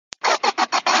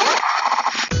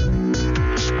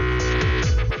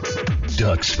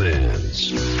Ducks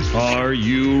fans, are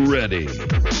you ready?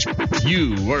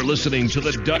 You are listening to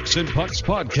the Ducks and Pucks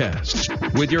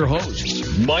podcast with your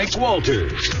hosts, Mike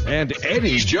Walters and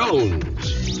Eddie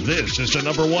Jones. This is the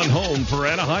number one home for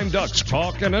Anaheim Ducks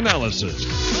talk and analysis.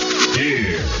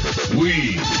 Here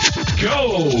we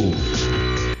go.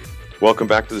 Welcome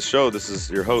back to the show. This is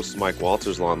your host, Mike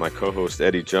Walters, along with my co-host,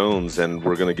 Eddie Jones, and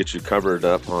we're going to get you covered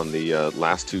up on the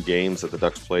last two games that the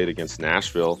Ducks played against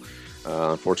Nashville.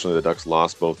 Unfortunately, the Ducks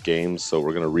lost both games, so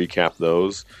we're going to recap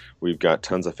those. We've got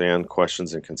tons of fan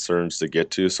questions and concerns to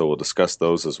get to, so we'll discuss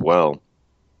those as well.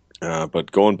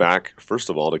 But going back,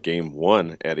 first of all, to Game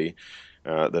 1, Eddie,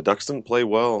 the Ducks didn't play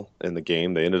well in the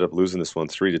game. They ended up losing this one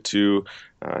 3-2.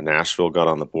 Nashville got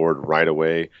on the board right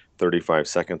away, 35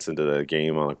 seconds into the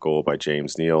game on a goal by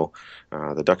James Neal.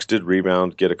 The Ducks did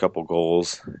rebound, get a couple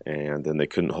goals, and then they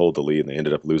couldn't hold the lead, and they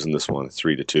ended up losing this one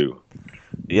 3-2.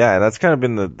 Yeah, that's kind of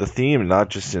been the theme, not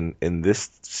just in this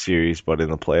series, but in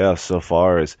the playoffs so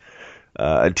far, is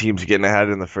teams getting ahead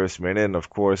in the first minute. And of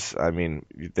course, I mean,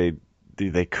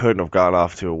 they couldn't have got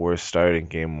off to a worse start in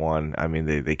Game 1. I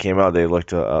mean, they came out, they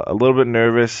looked a little bit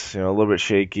nervous, a little bit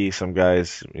shaky. Some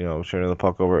guys, turning the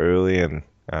puck over early, and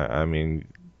I mean,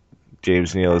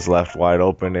 James Neal is left wide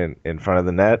open in front of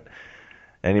the net,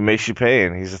 and he makes you pay,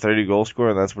 and he's a 30-goal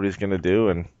scorer, and that's what he's going to do.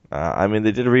 And I mean,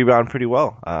 they did rebound pretty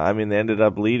well. I mean, they ended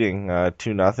up leading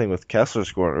 2-0 with Kessler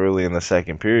scoring early in the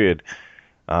second period.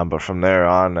 But from there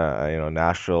on,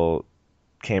 Nashville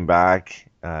came back,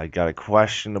 got a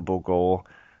questionable goal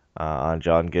on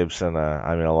John Gibson.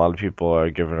 I mean, a lot of people are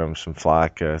giving him some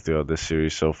flack throughout this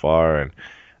series so far. And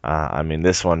I mean,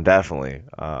 this one definitely,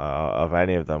 of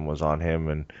any of them, was on him.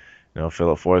 And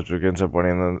Philip Forsberg ends up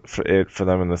winning it for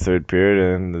them in the third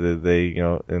period,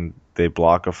 and they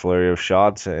block a flurry of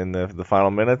shots in the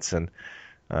final minutes. And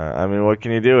I mean, what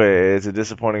can you do? It's a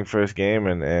disappointing first game,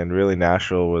 and really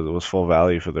Nashville was full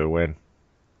value for their win.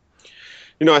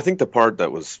 I think the part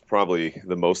that was probably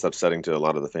the most upsetting to a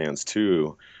lot of the fans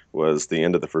too was the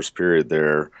end of the first period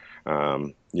there.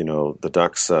 The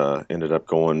Ducks ended up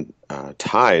going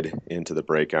tied into the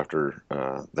break after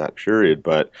that period,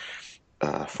 but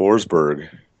Forsberg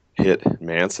hit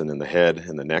Manson in the head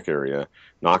and the neck area,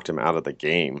 knocked him out of the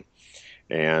game.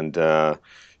 And,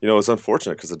 it was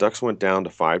unfortunate because the Ducks went down to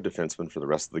 5 defensemen for the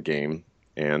rest of the game.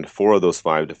 And 4 of those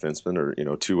 5 defensemen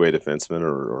are, two-way defensemen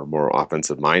or more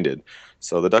offensive-minded.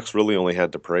 So the Ducks really only had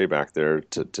Dupre back there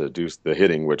to do the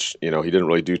hitting, which, he didn't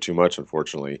really do too much,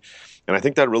 unfortunately. And I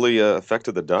think that really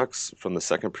affected the Ducks from the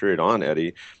second period on,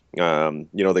 Eddie. They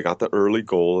got the early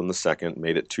goal in the second,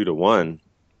 made it 2-1.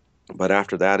 But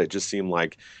after that, it just seemed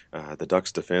like the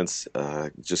Ducks' defense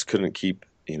just couldn't keep,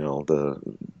 the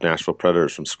Nashville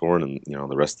Predators from scoring in,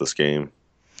 the rest of this game.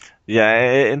 Yeah,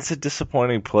 it's a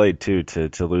disappointing play too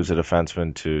to lose a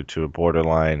defenseman to a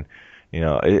borderline.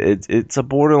 It's a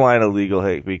borderline illegal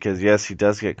hit because yes, he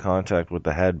does get contact with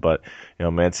the head, but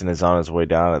Manson is on his way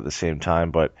down at the same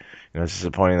time. But it's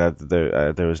disappointing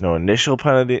that there was no initial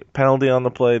penalty on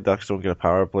the play. Ducks don't get a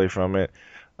power play from it.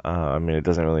 I mean, it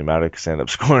doesn't really matter because they end up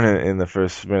scoring in the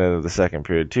first minute of the second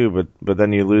period too. But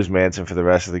then you lose Manson for the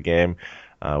rest of the game.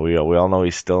 We all know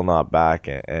he's still not back,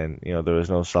 and there was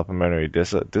no supplementary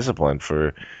discipline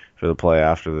for the play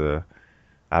after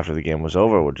the game was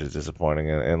over, which is disappointing.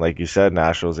 And like you said,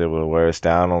 Nashville was able to wear us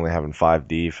down, only having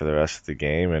 5D for the rest of the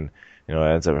game, and it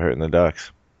ends up hurting the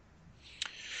Ducks.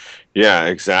 Yeah,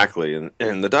 exactly.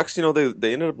 And the Ducks, they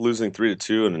ended up losing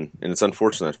 3-2, and it's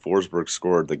unfortunate that Forsberg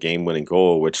scored the game-winning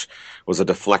goal, which was a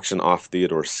deflection off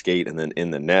Theodore's skate and then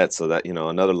in the net, so that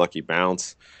another lucky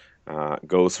bounce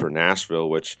goes for Nashville,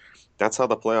 which that's how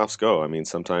the playoffs go. I mean,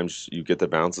 sometimes you get the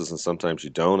bounces and sometimes you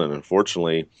don't, and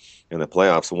unfortunately in the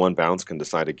playoffs, one bounce can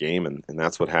decide a game, and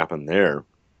that's what happened there.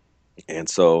 And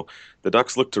so the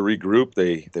Ducks look to regroup.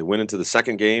 They went into the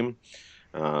second game.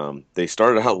 They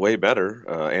started out way better.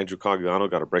 Andrew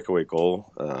Cogliano got a breakaway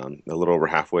goal a little over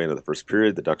halfway into the first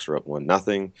period. The Ducks were up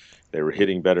 1-0. They were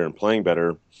hitting better and playing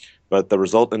better. But the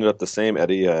result ended up the same,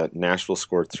 Eddie. Nashville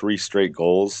scored 3 straight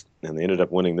goals, and they ended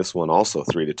up winning this one also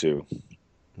 3-2.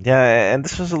 Yeah, and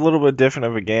this was a little bit different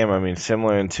of a game. I mean,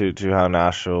 similar to how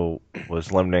Nashville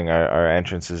was limiting our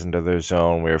entrances into their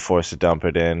zone. We were forced to dump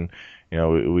it in.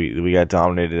 We got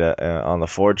dominated on the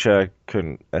forecheck,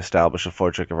 couldn't establish a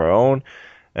forecheck of our own,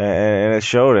 and it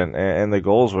showed. And the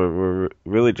goals were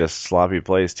really just sloppy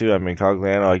plays too. I mean,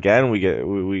 Cogliano again, we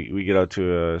get out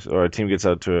to our team gets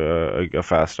out to a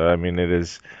fast start. I mean, it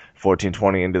is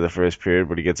 14-20 into the first period,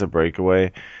 but he gets a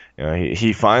breakaway.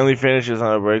 He finally finishes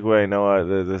on a breakaway. I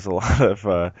know there's a lot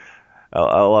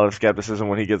of skepticism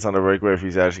when he gets on a breakaway if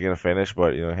he's actually going to finish,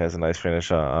 but he has a nice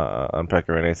finish on Pekka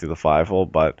Rinne through the 5-hole.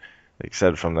 But like I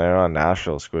said, from there on,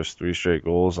 Nashville scores 3 straight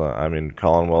goals. I mean,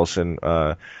 Colin Wilson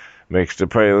makes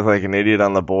Dupre look like an idiot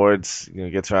on the boards.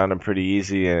 Gets around him pretty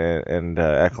easy, and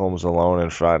Ekholm's alone in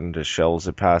front and just shovels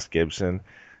it past Gibson.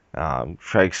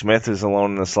 Craig Smith is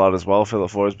alone in the slot as well. Philip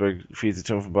Forsberg feeds it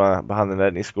to him from behind the net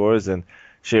and he scores. And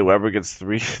Shea Weber gets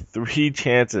three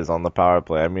chances on the power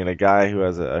play. I mean, a guy who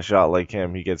has a shot like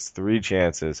him, he gets 3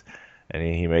 chances and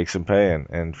he makes them pay.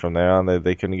 And from there on,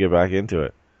 they couldn't get back into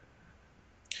it.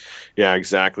 Yeah,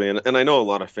 exactly. And I know a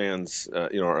lot of fans,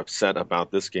 are upset about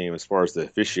this game as far as the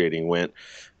officiating went.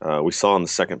 We saw in the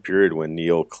second period when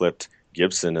Neal clipped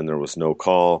Gibson and there was no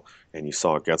call, and you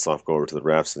saw Getzlaf go over to the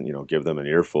refs and give them an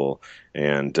earful.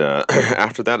 And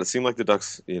after that, it seemed like the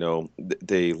Ducks,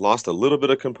 they lost a little bit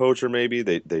of composure. Maybe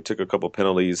they took a couple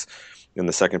penalties in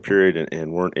the second period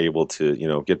and weren't able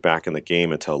to get back in the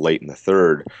game until late in the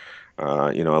third.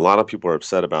 A lot of people are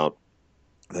upset about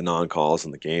the non-calls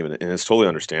in the game, and it's totally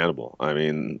understandable. I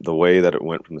mean, the way that it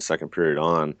went from the second period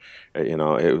on,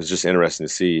 it was just interesting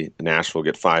to see Nashville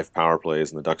get 5 power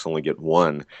plays and the Ducks only get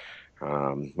 1,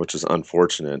 which is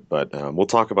unfortunate. But we'll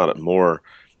talk about it more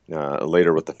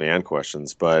later with the fan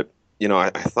questions. But I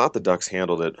thought the Ducks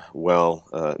handled it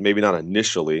well. Maybe not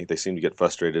initially; they seemed to get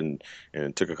frustrated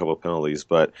and took a couple of penalties.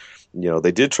 But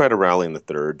they did try to rally in the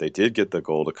third. They did get the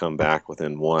goal to come back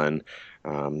within 1.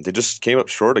 They just came up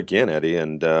short again, Eddie,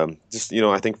 and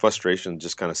I think frustration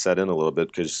just kind of set in a little bit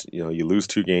because you lose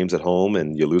 2 games at home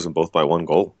and you lose them both by 1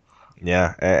 goal.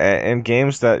 Yeah, and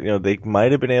games that they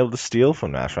might have been able to steal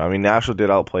from Nashville. I mean, Nashville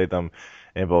did outplay them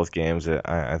in both games.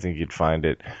 I think you'd find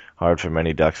it hard for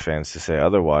many Ducks fans to say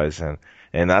otherwise, and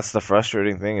that's the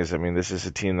frustrating thing is, I mean, this is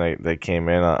a team that came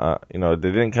in,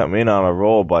 they didn't come in on a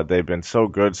roll, but they've been so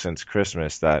good since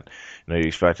Christmas that you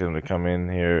expect them to come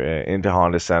in here into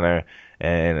Honda Center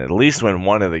and at least win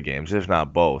one of the games, if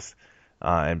not both.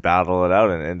 And battle it out.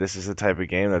 And this is the type of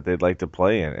game that they'd like to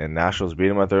play in. And Nashville's beat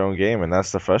them at their own game, and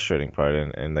that's the frustrating part.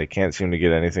 And they can't seem to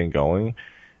get anything going.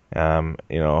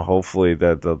 Hopefully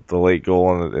that the late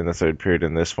goal in the third period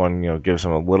in this one, gives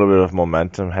them a little bit of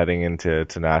momentum heading into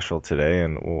Nashville today.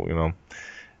 And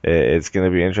it's going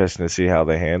to be interesting to see how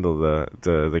they handle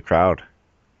the crowd.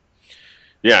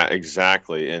 Yeah,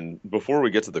 exactly. And before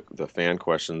we get to the fan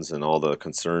questions and all the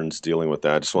concerns dealing with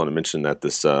that, I just want to mention that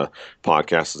this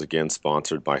podcast is again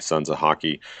sponsored by Sons of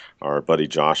Hockey. Our buddy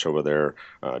Josh over there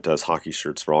does hockey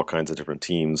shirts for all kinds of different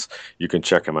teams. You can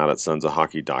check him out at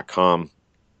sonsofhockey.com.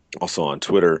 Also on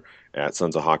Twitter at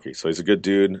Sons of Hockey. So he's a good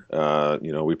dude.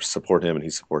 We support him and he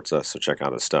supports us. So check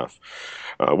out his stuff.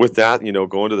 With that,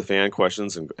 going to the fan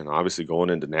questions and obviously going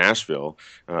into Nashville,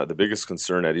 the biggest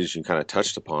concern, Eddie, as you kind of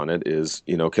touched upon it, is,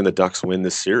 can the Ducks win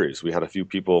this series? We had a few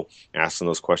people asking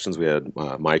those questions. We had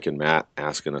Mike and Matt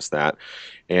asking us that.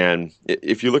 And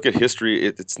if you look at history,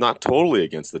 it's not totally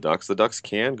against the Ducks. The Ducks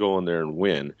can go in there and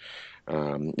win.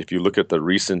 If you look at the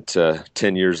recent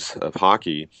 10 years of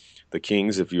hockey, the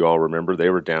Kings, if you all remember, they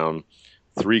were down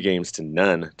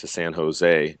 3-0 to San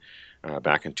Jose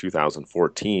back in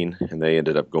 2014, and they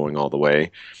ended up going all the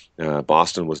way.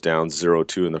 Boston was down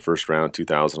 0-2 in the first round in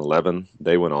 2011.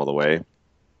 They went all the way.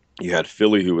 You had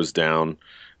Philly, who was down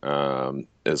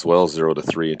as well,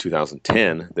 0-3 in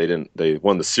 2010. They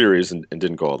won the series and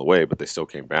didn't go all the way, but they still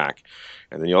came back.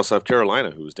 And then you also have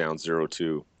Carolina, who was down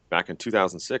 0-2 back in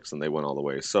 2006, and they went all the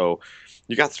way. So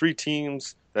you got 3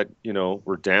 teams that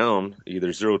were down either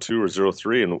 0-2 or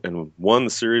 0-3 and won the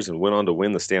series and went on to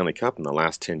win the Stanley Cup in the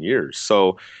last 10 years.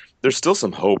 So there's still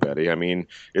some hope, Eddie. I mean,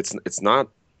 it's not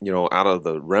out of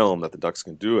the realm that the Ducks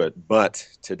can do it, but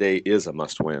today is a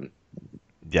must-win.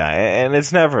 Yeah, and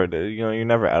it's never you're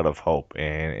never out of hope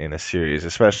in a series,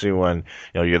 especially when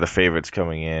you're the favorites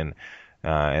coming in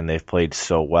and they've played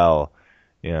so well.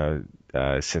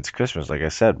 Since Christmas, like I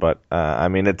said, but I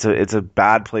mean, it's a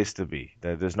bad place to be.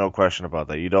 There's no question about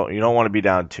that. You don't want to be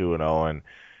down 2-0, and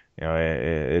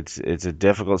it's a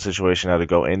difficult situation now to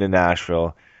go into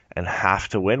Nashville and have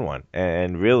to win one.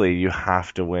 And really, you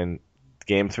have to win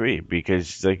Game 3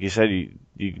 because, like you said,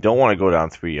 you don't want to go down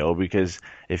 3-0 because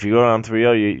if you go down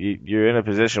 3-0, you're in a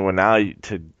position where now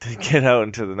to get out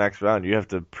into the next round, you have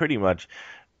to pretty much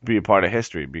be a part of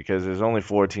history because there's only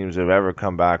 4 teams that have ever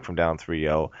come back from down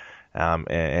 3-0.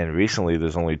 And recently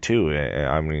there's only 2.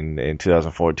 I mean, in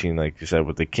 2014, like you said,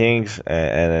 with the Kings,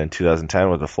 and then 2010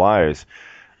 with the Flyers.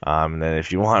 And then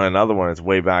if you want another one, it's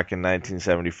way back in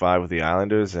 1975 with the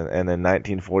Islanders, and then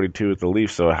 1942 with the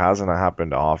Leafs. So it hasn't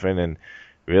happened often. And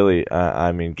really,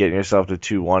 I mean, getting yourself to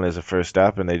 2-1 is a first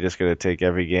step, and they just got to take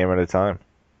every game at a time.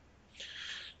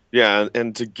 Yeah,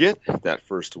 and to get that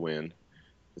first win,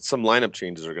 some lineup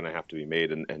changes are going to have to be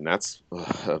made, and that's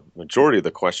a majority of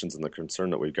the questions and the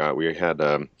concern that we've got. We had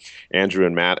Andrew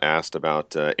and Matt asked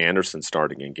about Anderson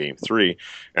starting in Game 3.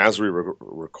 As we were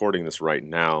recording this right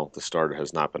now, the starter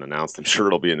has not been announced. I'm sure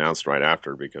it'll be announced right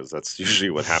after because that's usually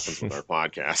what happens with our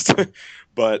podcast.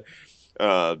 But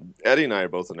Eddie and I are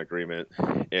both in agreement,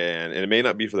 and it may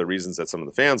not be for the reasons that some of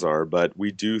the fans are, but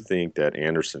we do think that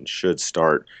Anderson should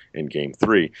start in Game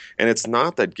 3. And it's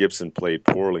not that Gibson played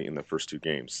poorly in the first 2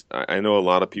 games. I know a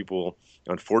lot of people,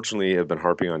 unfortunately, have been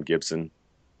harping on Gibson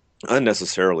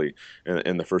unnecessarily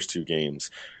in the first 2 games.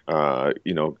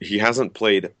 He hasn't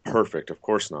played perfect, of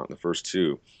course not, in the first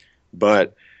 2,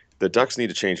 but the Ducks need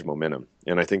to change the momentum,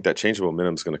 and I think that change of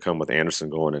momentum is going to come with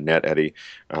Anderson going and net Eddie.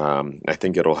 I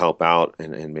think it'll help out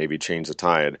and maybe change the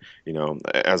tide.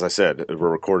 As I said,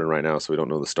 we're recording right now, so we don't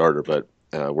know the starter, but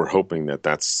we're hoping that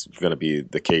that's going to be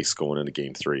the case going into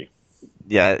Game 3.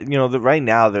 Yeah, right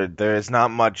now there is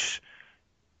not much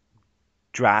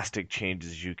drastic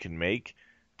changes you can make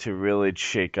to really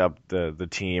shake up the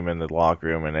team and the locker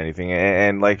room and anything.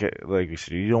 And like you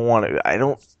said, you don't want to. I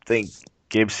don't think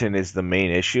Gibson is the main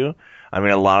issue. I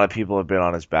mean, a lot of people have been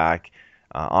on his back.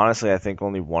 Honestly, I think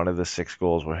only one of the 6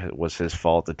 goals was his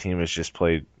fault. The team has just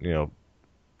played,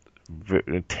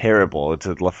 terrible,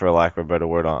 for lack of a better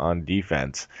word, on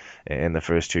defense in the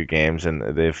first 2 games, and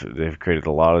they've created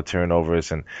a lot of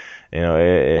turnovers, and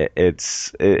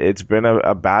it's been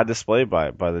a bad display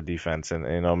by the defense,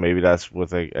 and maybe that's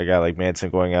with a guy like Manson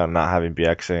going out and not having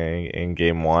BX in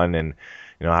Game 1, and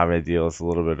having to deal with a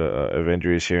little bit of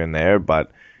injuries here and there,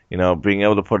 but being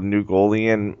able to put a new goalie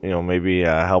in, maybe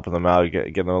helping them out,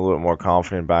 getting them a little bit more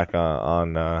confident back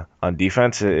on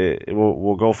defense, it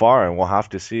will go far, and we'll have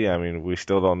to see. I mean, we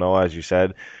still don't know, as you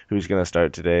said, who's going to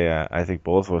start today. I think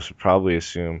both of us would probably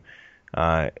assume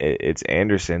it's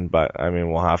Anderson, but I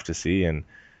mean, we'll have to see. And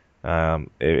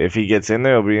if he gets in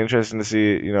there, it'll be interesting to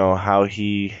see, how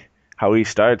he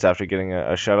starts after getting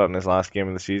a shutout in his last game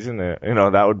of the season.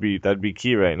 That'd be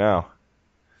key right now.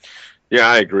 Yeah,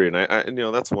 I agree, and I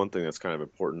that's one thing that's kind of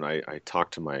important. I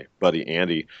talked to my buddy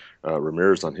Andy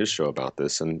Ramirez on his show about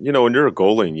this, and when you're a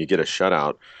goalie and you get a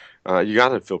shutout, you got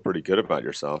to feel pretty good about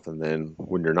yourself. And then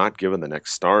when you're not given the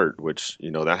next start, which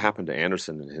that happened to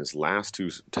Anderson in his last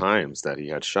 2 times that he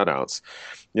had shutouts,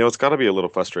 it's got to be a little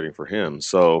frustrating for him.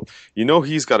 So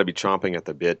he's got to be chomping at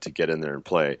the bit to get in there and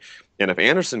play. And if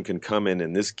Anderson can come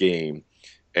in this game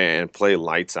and play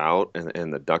lights out,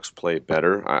 and the Ducks play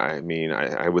better, I mean,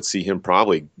 I would see him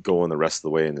probably going the rest of the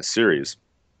way in the series.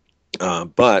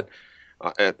 But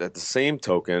at the same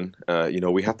token,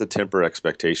 we have to temper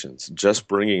expectations. Just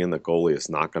bringing in the goalie is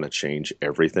not going to change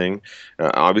everything.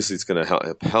 Obviously, it's going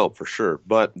to help for sure,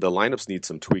 but the lineups need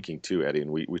some tweaking too, Eddie.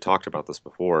 And we talked about this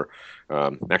before,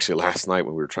 actually last night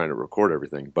when we were trying to record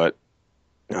everything. But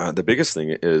the biggest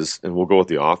thing is, and we'll go with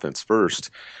the offense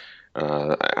first,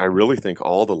 I really think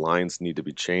all the lines need to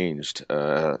be changed,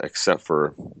 except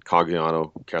for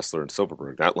Caggiano, Kessler, and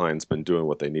Silverberg. That line's been doing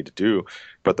what they need to do,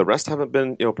 but the rest haven't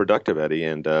been, productive, Eddie.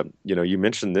 And you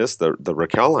mentioned this. The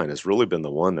Raquel line has really been the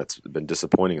one that's been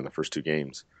disappointing in the first 2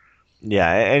 games.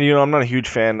 Yeah, and I'm not a huge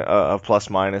fan of plus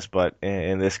minus, but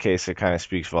in this case, it kind of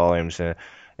speaks volumes.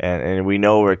 And we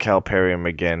know Raquel, Perry, and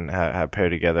McGinn have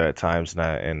paired together at times,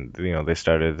 and they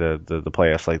started the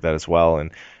playoffs like that as well.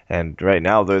 And right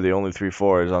now they're the only 3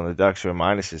 forwards on the Ducks who are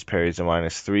minuses. Perry's a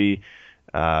 -3,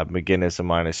 McGinn is a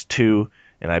 -2,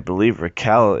 and I believe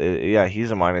Raquel,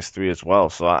 he's a -3 as well.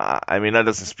 So I mean, that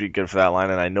doesn't speak good for that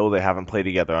line. And I know they haven't played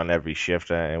together on every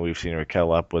shift, and we've seen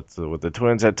Raquel up with the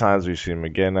Twins at times. We've seen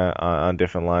McGinn on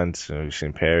different lines. We've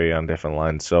seen Perry on different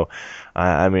lines. So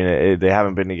I mean, they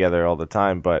haven't been together all the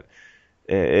time, but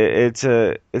it's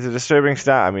a disturbing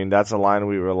stat. I mean, that's a line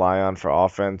we rely on for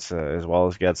offense, as well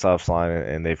as Getzlaff's line,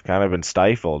 and they've kind of been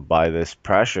stifled by this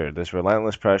pressure, this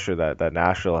relentless pressure that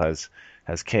Nashville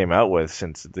has came out with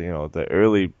since the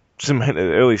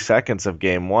early seconds of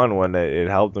Game 1 when it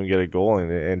helped them get a goal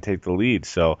and take the lead.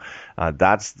 So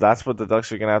that's what the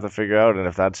Ducks are going to have to figure out, and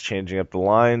if that's changing up the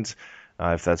lines,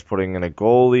 if that's putting in a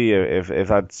goalie, if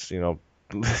that's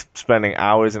spending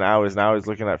hours and hours and hours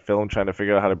looking at film trying to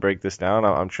figure out how to break this down,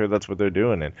 I'm sure that's what they're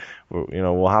doing, and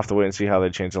we'll have to wait and see how they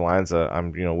change the lines.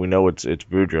 We know it's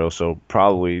Boudreau, so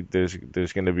probably there's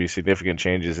going to be significant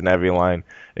changes in every line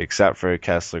except for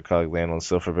Kessler, Cogliano, and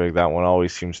Silverberg. That one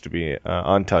always seems to be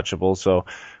untouchable, so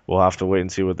we'll have to wait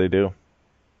and see what they do.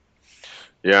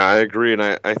 Yeah, I agree, and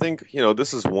I think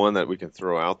this is one that we can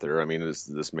throw out there. I mean,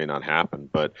 this may not happen,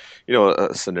 but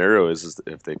a scenario is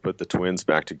if they put the Twins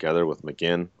back together with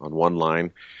McGinn on one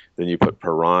line, then you put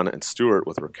Perron and Stewart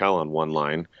with Raquel on one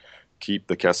line, keep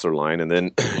the Kessler line, and then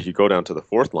you go down to the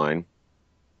 4th line,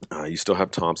 You still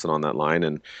have Thompson on that line,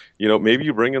 and maybe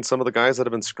you bring in some of the guys that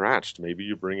have been scratched. Maybe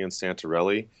you bring in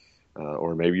Santarelli,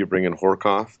 or maybe you bring in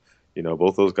Horkoff.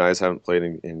 Both those guys haven't played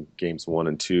in games 1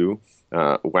 and 2.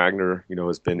 Wagner,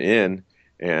 has been in,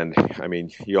 and I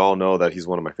mean, you all know that he's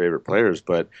one of my favorite players,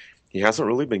 but he hasn't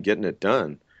really been getting it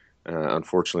done.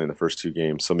 Unfortunately, in the first 2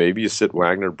 games. So maybe you sit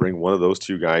Wagner, bring one of those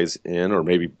 2 guys in, or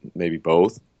maybe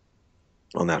both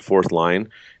on that fourth line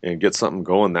and get something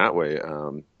going that way.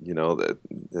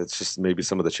 That's just maybe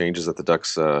some of the changes that the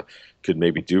Ducks could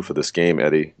maybe do for this game,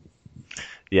 Eddie.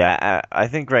 Yeah, I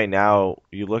think right now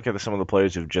you look at some of the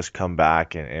players who've just come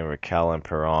back, and Raquel and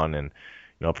Perron, and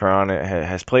Perron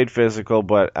has played physical,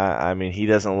 but I mean he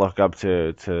doesn't look up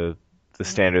to the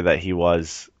standard that he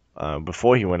was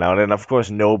before he went out, and of course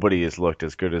nobody has looked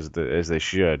as good as they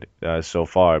should so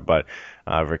far. But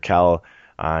Raquel,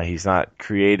 he's not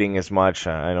creating as much.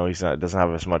 I know doesn't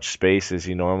have as much space as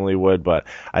he normally would, but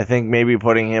I think maybe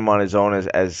putting him on his own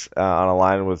as on a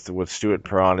line with Stuart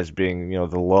Perron as being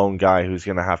the lone guy who's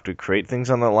going to have to create things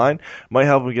on that line might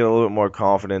help him get a little bit more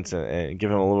confidence, and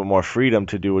give him a little bit more freedom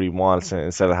to do what he wants,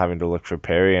 instead of having to look for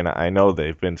Perry. And I know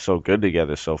they've been so good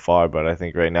together so far, but I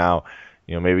think right now,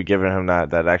 maybe giving him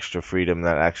that extra freedom,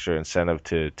 that extra incentive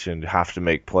to have to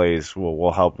make plays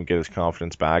will help him get his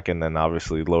confidence back. And then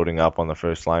obviously loading up on the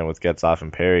first line with Getzlaf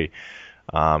and Perry,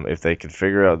 if they can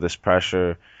figure out this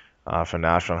pressure for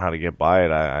Nashville and how to get by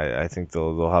it, I think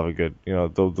they'll have a good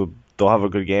they'll have a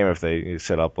good game if they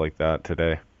set up like that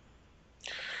today.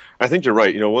 I think you're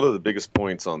right. One of the biggest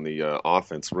points on the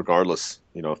offense, regardless,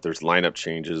 if there's lineup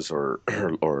changes or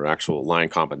or actual line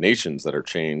combinations that are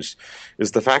changed, is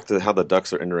the fact that how the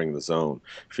Ducks are entering the zone.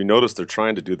 If you notice, they're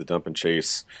trying to do the dump and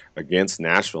chase against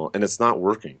Nashville, and it's not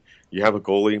working. You have a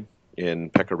goalie in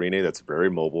Pekka Rinne that's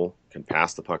very mobile, can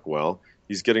pass the puck well.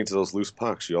 He's getting to those loose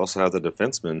pucks. You also have the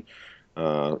defenseman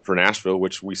for Nashville,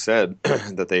 which we said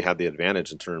that they had the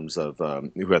advantage in terms of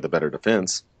who had the better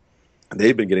defense.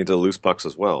 They've been getting to the loose pucks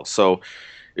as well. So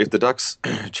if the Ducks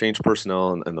change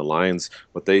personnel and the lines,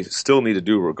 what they still need to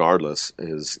do regardless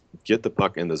is get the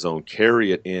puck in the zone,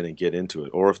 carry it in and get into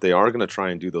it. Or if they are going to try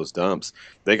and do those dumps,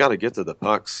 they got to get to the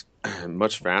pucks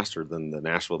much faster than the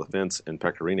Nashville defense and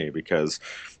Pekka Rinne, because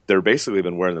they're basically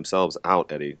been wearing themselves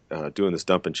out, Eddie, doing this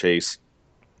dump and chase,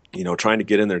 trying to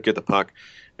get in there, get the puck,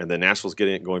 and then Nashville's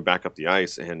getting it going back up the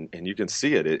ice, and you can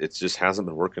see it. It just hasn't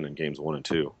been working in games 1 and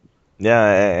 2.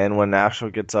 Yeah, and when Nashville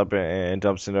gets up and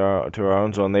dumps into our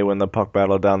own zone, they win the puck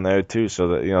battle down there too. So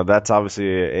that that's obviously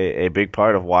a big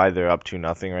part of why they're up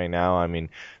 2-0 right now. I mean,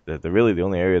 really the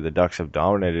only area the Ducks have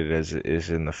dominated is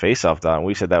in the faceoff dot. And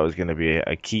we said that was going to be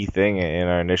a key thing in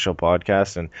our initial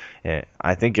podcast, and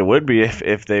I think it would be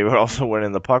if they were also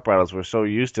winning the puck battles. We're so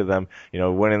used to them,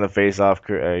 winning the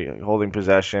faceoff, holding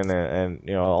possession, and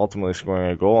ultimately scoring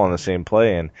a goal on the same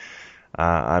play. And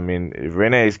I mean,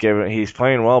 he's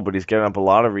playing well, but he's giving up a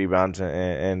lot of rebounds.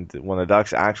 And when the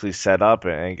Ducks actually set up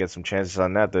and get some chances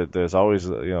on net, there's always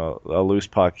a loose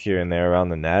puck here and there around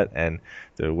the net, and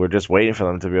we're just waiting for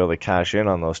them to be able to cash in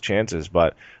on those chances.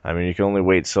 But I mean, you can only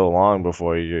wait so long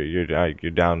before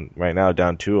you're down right now,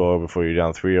 down 2-0, before you're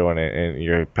down 3-0, and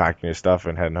you're packing your stuff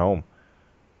and heading home.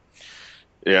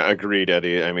 Yeah, agreed,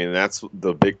 Eddie. I mean, that's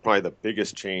probably the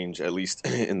biggest change, at least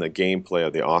in the gameplay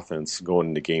of the offense going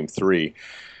into Game 3.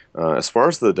 As far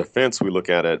as the defense, we look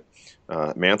at it.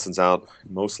 Manson's out.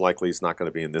 Most likely he's not going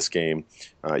to be in this game.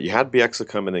 You had Bieksa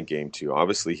come in Game 2.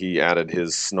 Obviously, he added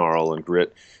his snarl and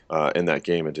grit in that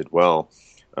game and did well.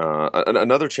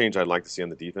 Another change I'd like to see on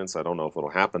the defense, I don't know if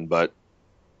it'll happen, but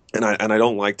and I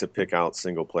don't like to pick out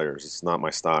single players. It's not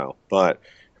my style. But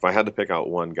if I had to pick out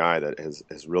one guy that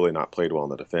has really not played well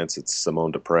in the defense, it's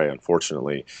Simon Despres,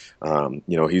 unfortunately.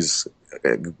 He's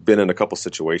been in a couple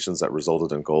situations that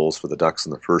resulted in goals for the Ducks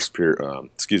in the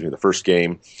the first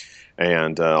game,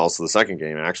 and also the second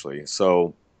game, actually.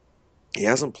 So he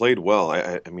hasn't played well.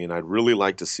 I mean, I'd really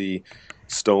like to see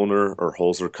Stoner or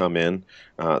Holzer come in.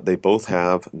 They both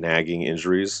have nagging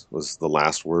injuries, was the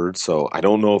last word. So I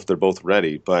don't know if they're both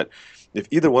ready, but if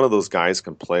either one of those guys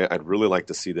can play, I'd really like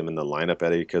to see them in the lineup,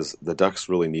 Eddie, because the Ducks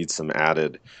really need some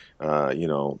added,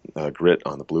 grit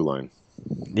on the blue line.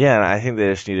 Yeah, and I think they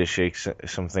just need to shake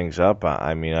some things up.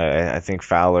 I mean, I think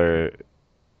Fowler,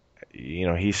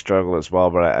 he struggled as well,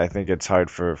 but I think it's hard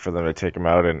for them to take him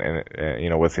out,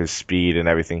 and with his speed and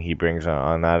everything he brings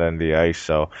on that end of the ice.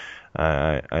 So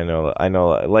I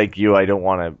know, like you, I don't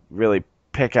want to really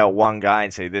pick out one guy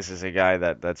and say this is a guy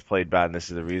that's played bad and this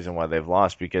is the reason why they've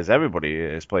lost, because everybody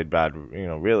has played bad,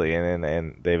 really,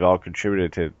 and they've all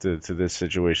contributed to this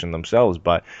situation themselves.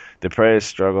 But Despres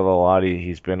struggled a lot.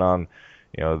 He's been on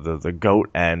the goat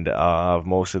end of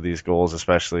most of these goals,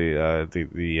 especially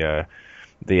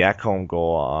the Ekholm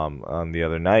goal on the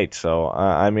other night. So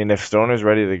I mean, if Stoner's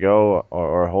ready to go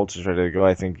or Holtz is ready to go,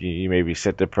 I think you maybe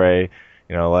sit to pray.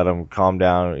 Let him calm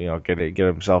down. Get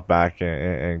himself back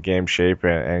in game shape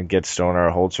and get Stoner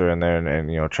or Holzer in there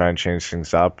and try and change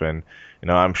things up. And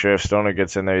I'm sure if Stoner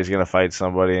gets in there, he's gonna fight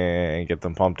somebody and get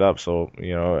them pumped up. So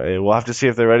we'll have to see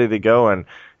if they're ready to go, and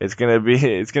it's gonna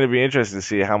be interesting to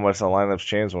see how much the lineups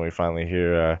change when we finally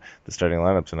hear the starting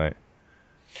lineup tonight.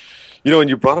 And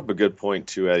you brought up a good point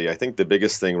too, Eddie. I think the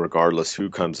biggest thing, regardless who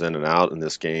comes in and out in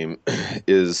this game,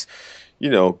 is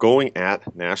going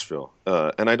at Nashville.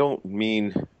 And I don't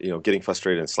mean getting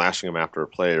frustrated and slashing them after a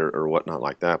play or whatnot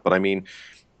like that. But I mean,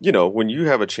 when you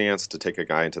have a chance to take a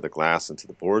guy into the glass, into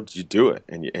the boards, you do it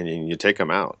and you take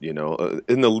him out. In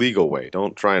the legal way.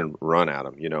 Don't try and run at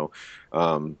him.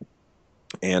 And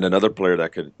another player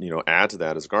that could add to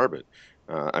that is Garbutt.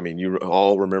 I mean, you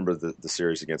all remember the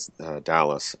series against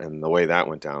Dallas and the way that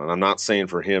went down. And I'm not saying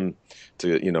for him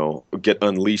to, get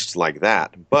unleashed like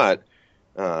that. But,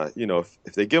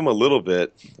 if they give him a little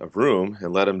bit of room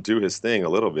and let him do his thing a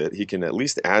little bit, he can at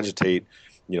least agitate,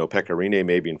 Pekka Rinne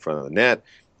maybe in front of the net.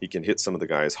 He can hit some of the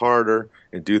guys harder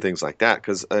and do things like that.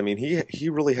 Because, I mean, he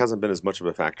really hasn't been as much of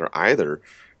a factor either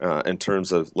in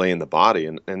terms of laying the body.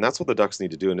 And that's what the Ducks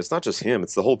need to do. And it's not just him.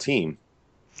 It's the whole team.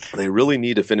 They really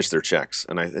need to finish their checks,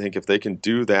 and I think if they can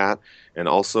do that and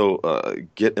also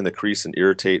get in the crease and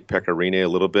irritate Pekka Rinne a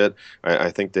little bit,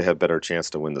 I think they have a better chance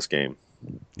to win this game.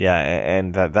 Yeah,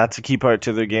 and that's a key part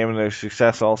to their game and their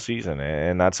success all season,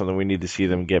 and that's something we need to see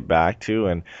them get back to.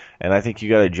 And I think you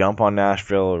got to jump on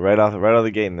Nashville right out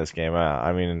the gate in this game.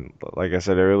 I mean, like I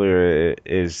said earlier,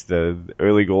 is the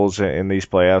early goals in these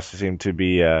playoffs seem to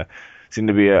be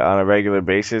on a regular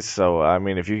basis. So, I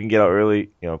mean, if you can get out early,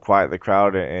 quiet the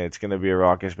crowd, and it's going to be a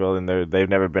raucous building. They've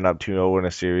never been up 2-0 in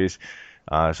a series,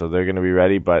 so they're going to be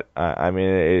ready. But, I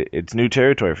mean, it's new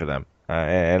territory for them.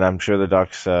 And I'm sure the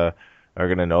Ducks are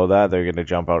going to know that. They're going to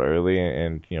jump out early,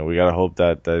 and we got to hope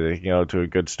that they can get out to a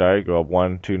good start, go up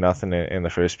 1-2-0 in the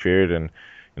first period, and,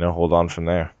 hold on from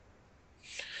there.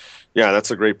 Yeah,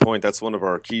 that's a great point. That's one of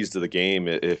our keys to the game.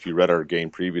 If you read our game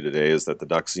preview today, is that the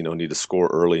Ducks, need to score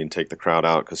early and take the crowd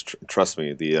out. Because trust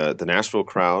me, the Nashville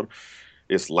crowd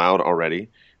is loud already,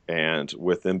 and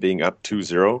with them being up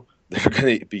 2-0, they're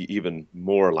going to be even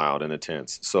more loud and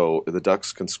intense. So if the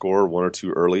Ducks can score one or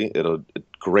two early, it'll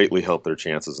greatly help their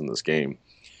chances in this game.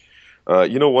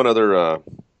 One other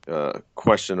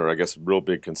question, or I guess real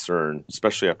big concern,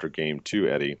 especially after Game 2,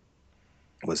 Eddie,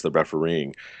 was the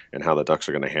refereeing and how the Ducks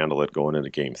are going to handle it going into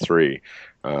Game 3.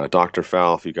 Dr.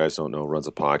 Fowl, if you guys don't know, runs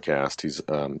a podcast. He's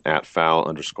at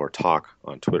Fowl_talk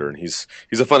on Twitter, and he's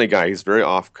a funny guy. He's very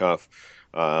off cuff,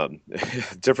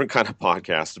 different kind of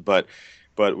podcast, but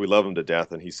we love him to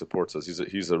death, and he supports us.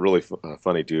 He's a really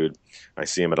funny dude. I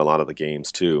see him at a lot of the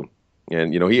games too,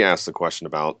 and he asked the question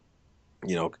about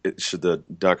should the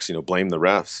Ducks blame the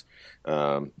refs.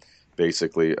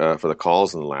 Basically for the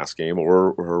calls in the last game,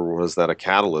 or was that a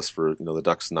catalyst for the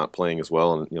Ducks not playing as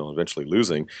well and eventually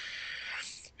losing?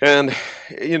 And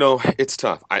it's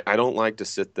tough. I don't like to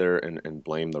sit there and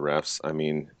blame the refs. I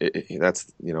mean,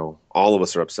 that's all of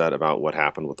us are upset about what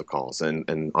happened with the calls,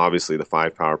 and obviously the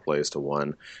 5 power plays to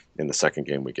 1 in the second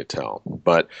game we could tell,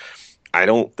 but I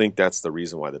don't think that's the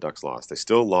reason why the Ducks lost. They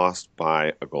still lost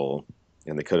by a goal,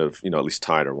 and they could have at least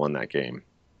tied or won that game.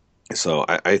 So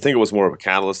I think it was more of a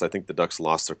catalyst. I think the Ducks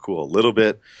lost their cool a little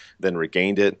bit, then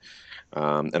regained it.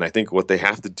 And I think what they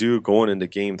have to do going into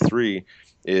Game 3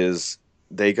 is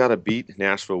they got to beat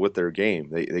Nashville with their game.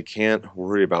 They can't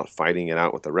worry about fighting it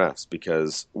out with the refs,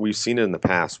 because we've seen it in the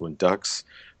past when Ducks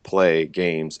play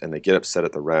games and they get upset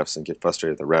at the refs and get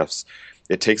frustrated at the refs.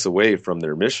 It takes away from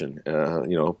their mission,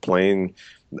 playing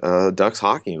Ducks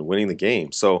hockey and winning the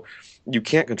game. So you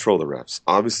can't control the refs.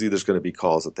 Obviously, there's going to be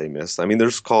calls that they missed. I mean,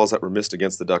 there's calls that were missed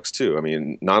against the Ducks too. I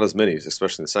mean, not as many,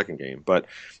 especially in the second game. But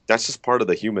that's just part of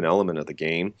the human element of the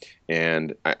game.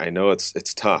 And I know it's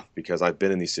tough, because I've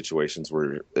been in these situations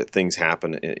where things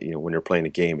happen, when you're playing a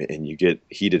game and you get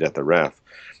heated at the ref.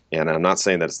 And I'm not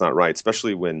saying that it's not right,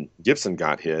 especially when Gibson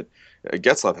got hit.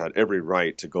 Getzlaf had every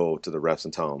right to go to the refs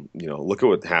and tell them, look at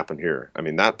what happened here. I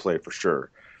mean, that play for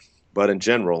sure. But in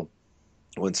general,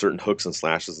 when certain hooks and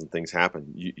slashes and things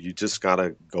happen, you just got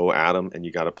to go at them, and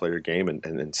you got to play your game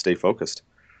and stay focused.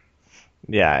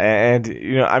 Yeah, and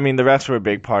I mean, the refs were a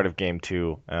big part of Game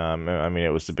 2. I mean,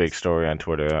 it was the big story on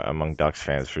Twitter among Ducks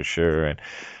fans for sure. And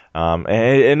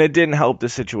And it didn't help the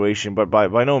situation, but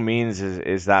by no means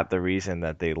is that the reason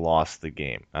that they lost the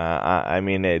game. I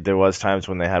mean, there was times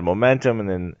when they had momentum and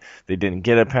then they didn't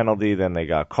get a penalty, then they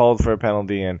got called for a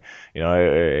penalty, and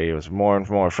it was more and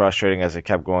more frustrating as it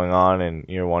kept going on, and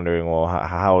you're wondering, well,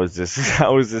 how is this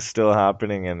how is this still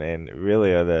happening, and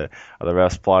really are the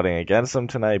refs plotting against them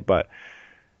tonight? But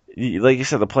like you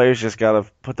said, the players just got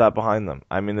to put that behind them.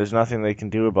 I mean, there's nothing they can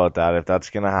do about that. If that's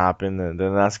going to happen, then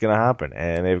that's going to happen,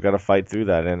 and they've got to fight through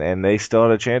that. And they still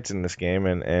had a chance in this game,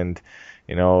 and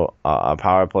a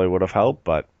power play would have helped,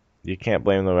 but you can't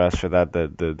blame the rest for that.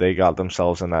 They got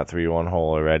themselves in that 3-1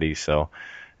 hole already, so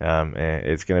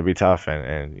it's going to be tough.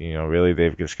 And really,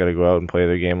 they've just got to go out and play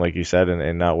their game, like you said,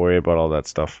 and not worry about all that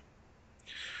stuff.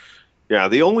 Yeah,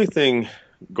 the only thing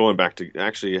going back to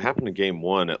actually it happened in game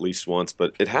one at least once,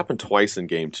 but it happened twice in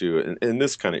game two, and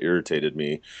this kind of irritated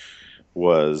me.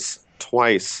 Was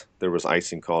twice there was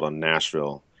icing called on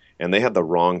Nashville, and they had the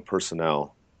wrong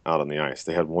personnel out on the ice.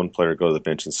 They had one player go to the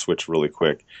bench and switch really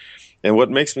quick. And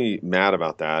what makes me mad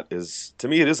about that is, to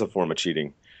me, it is a form of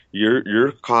cheating.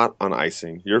 You're caught on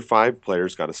icing. Your five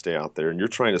players got to stay out there, and you're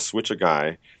trying to switch a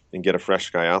guy and get a fresh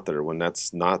guy out there when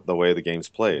that's not the way the game's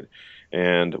played.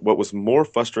 And what was more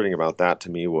frustrating about that to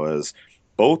me was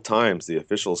both times the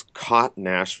officials caught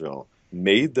Nashville,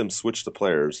 made them switch the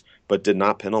players, but did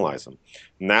not penalize them.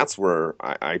 And that's where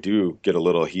I do get a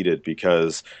little heated,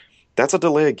 because that's a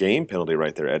delay of game penalty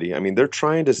right there, Eddie. I mean, they're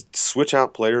trying to switch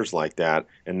out players like that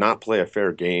and not play a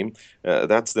fair game.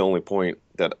 That's the only point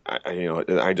that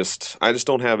I just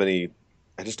don't have any.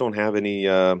 I just don't have any.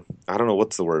 I don't know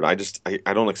what's the word. I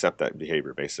don't accept that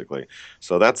behavior, basically.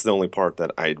 So that's the only part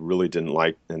that I really didn't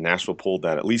like. And Nashville pulled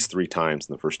that at least 3 times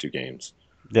in the first 2 games.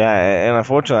 Yeah, and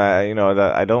unfortunately,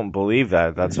 that I don't believe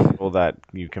that that's a rule that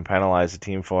you can penalize a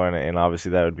team for, and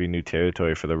obviously that would be new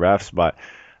territory for the refs. But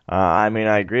I mean,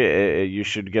 I agree. You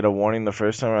should get a warning the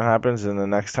first time it happens, and the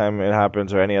next time it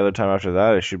happens, or any other time after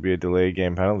that, it should be a delayed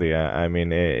game penalty. I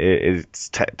mean, it's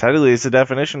technically it's the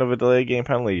definition of a delayed game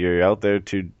penalty. You're out there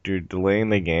to delaying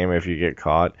the game if you get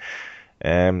caught,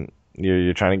 and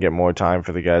you're trying to get more time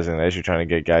for the guys on the ice. You're trying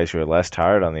to get guys who are less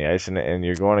tired on the ice, and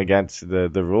you're going against the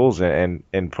rules and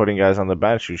putting guys on the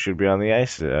bench who should be on the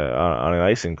ice on an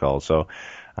icing call. So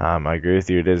I agree with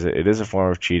you. It is a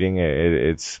form of cheating.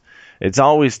 It's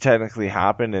always technically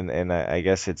happened, and I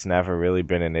guess it's never really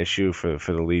been an issue for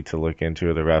the league to look into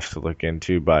or the refs to look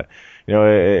into. But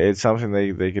it's something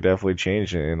they could definitely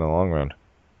change in the long run.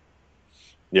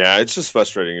 Yeah, it's just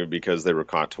frustrating because they were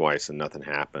caught twice and nothing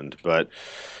happened. But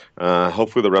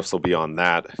hopefully the refs will be on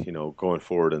that, going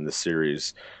forward in this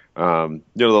series.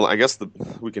 I guess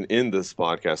we can end this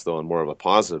podcast, though, on more of a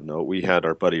positive note. We had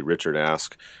our buddy Richard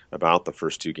ask about the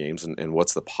first 2 games and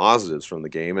what's the positives from the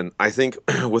game. And I think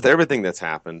with everything that's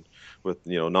happened, with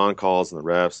non-calls and the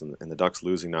refs and the Ducks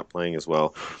losing, not playing as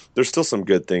well, there's still some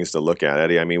good things to look at,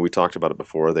 Eddie. I mean, we talked about it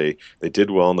before. They did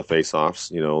well in the face-offs.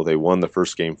 They won the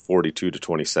first game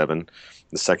 42-27.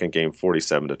 The second game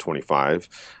 47-25.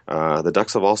 The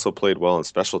Ducks have also played well in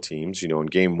special teams. In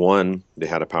game one, they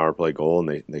had a power play goal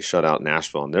and they shut out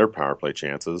Nashville on their power play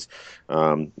chances.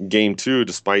 Game two,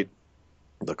 despite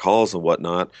the calls and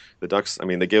whatnot, the Ducks, I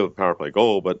mean, they gave a power play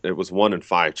goal, but it was 1 in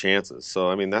 5 chances. So,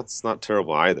 I mean, that's not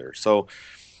terrible either. So,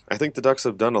 I think the Ducks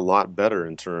have done a lot better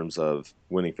in terms of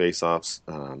winning faceoffs,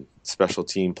 special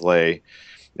team play,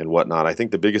 and whatnot. I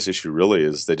think the biggest issue really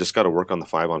is they just got to work on the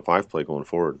 5-on-5 play going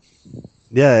forward.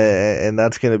 Yeah, and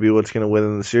that's going to be what's going to win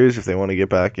in the series if they want to get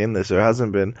back in this. There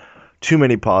hasn't been too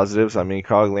many positives. I mean,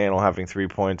 Cogliano having 3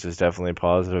 points is definitely a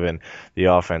positive, and the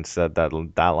offense that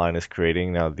line is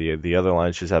creating. Now the other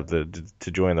lines just have to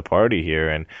join the party here,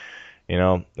 and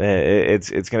it's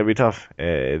going to be tough.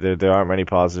 There aren't many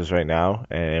positives right now,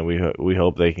 and we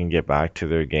hope they can get back to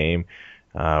their game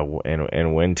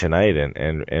and win tonight,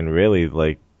 and really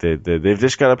like. They've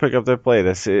just got to pick up their play.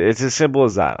 It's as simple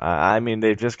as that. I mean,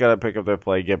 they've just got to pick up their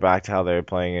play, get back to how they were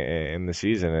playing in the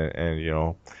season,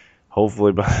 and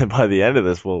hopefully by the end of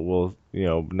this, we'll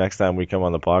next time we come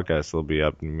on the podcast, they'll be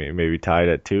up maybe tied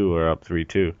at 2 or up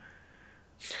 3-2.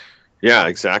 Yeah,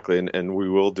 exactly, and we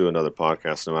will do another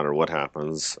podcast no matter what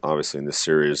happens. Obviously, in this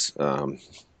series,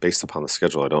 based upon the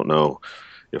schedule, I don't know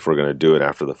if we're going to do it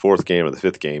after the 4th game or the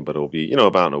 5th game, but it'll be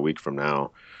about in a week from now.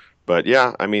 But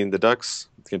yeah, I mean, the Ducks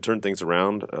can turn things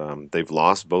around. They've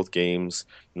lost both games,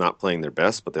 not playing their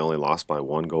best, but they only lost by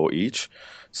 1 goal each.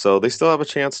 So they still have a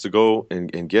chance to go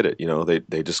and get it.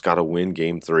 They just got to win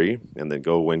game 3 and then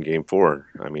go win game 4.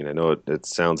 I mean, I know it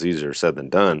sounds easier said than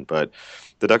done, but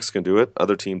the Ducks can do it.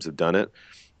 Other teams have done it.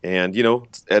 And,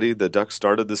 Eddie, the Ducks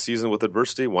started the season with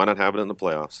adversity. Why not have it in the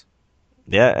playoffs?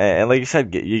 Yeah, and like you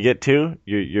said, you get two,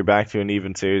 you're back to an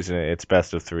even series, and it's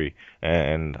best of three.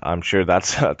 And I'm sure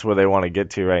that's where they want to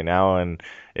get to right now. And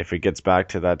if it gets back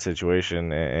to that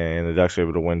situation, and the Ducks are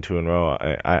able to win two in a row,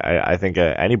 I think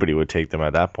anybody would take them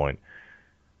at that point.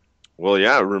 Well,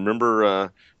 yeah, remember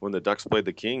when the Ducks played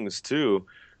the Kings too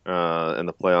in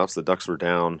the playoffs? The Ducks were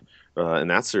down in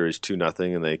that series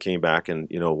 2-0, and they came back and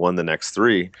won the next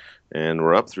three, and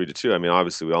we're up 3-2. I mean,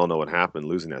 obviously we all know what happened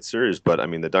losing that series, but I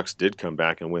mean the Ducks did come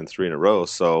back and win three in a row,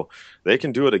 so they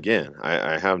can do it again.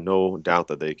 I have no doubt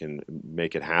that they can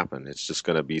make it happen. It's just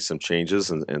going to be some changes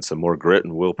and some more grit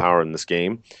and willpower in this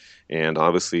game. And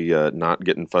obviously, not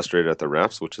getting frustrated at the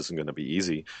refs, which isn't going to be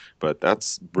easy. But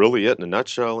that's really it in a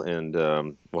nutshell. And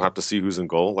we'll have to see who's in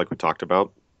goal, like we talked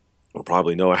about. We'll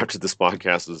probably know after this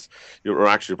podcast or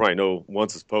actually probably know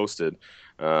once it's posted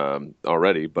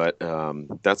already. But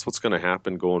that's what's going to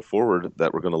happen going forward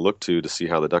that we're going to look to see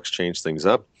how the Ducks change things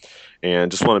up.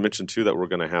 And just want to mention, too, that we're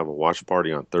going to have a watch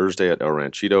party on Thursday at El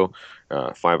Ranchito,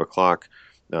 5 o'clock.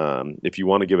 If you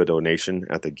want to give a donation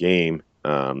at the game,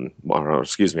 at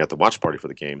the watch party for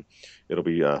the game, it'll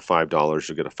be $5.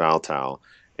 You'll get a foul towel,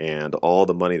 and all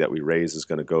the money that we raise is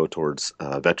going to go towards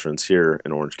veterans here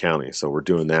in Orange County. So we're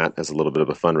doing that as a little bit of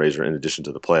a fundraiser in addition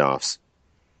to the playoffs.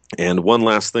 And one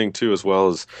last thing, too, as well,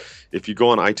 is if you go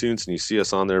on iTunes and you see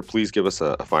us on there, please give us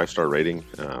a 5-star rating.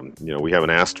 We haven't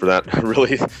asked for that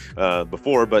really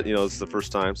before, but, it's the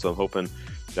first time, so I'm hoping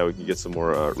that we can get some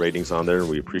more ratings on there. And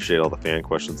we appreciate all the fan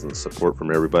questions and the support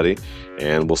from everybody.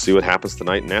 And we'll see what happens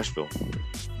tonight in Nashville. The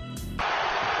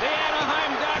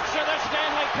Anaheim Ducks are the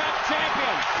Stanley Cup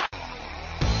champions.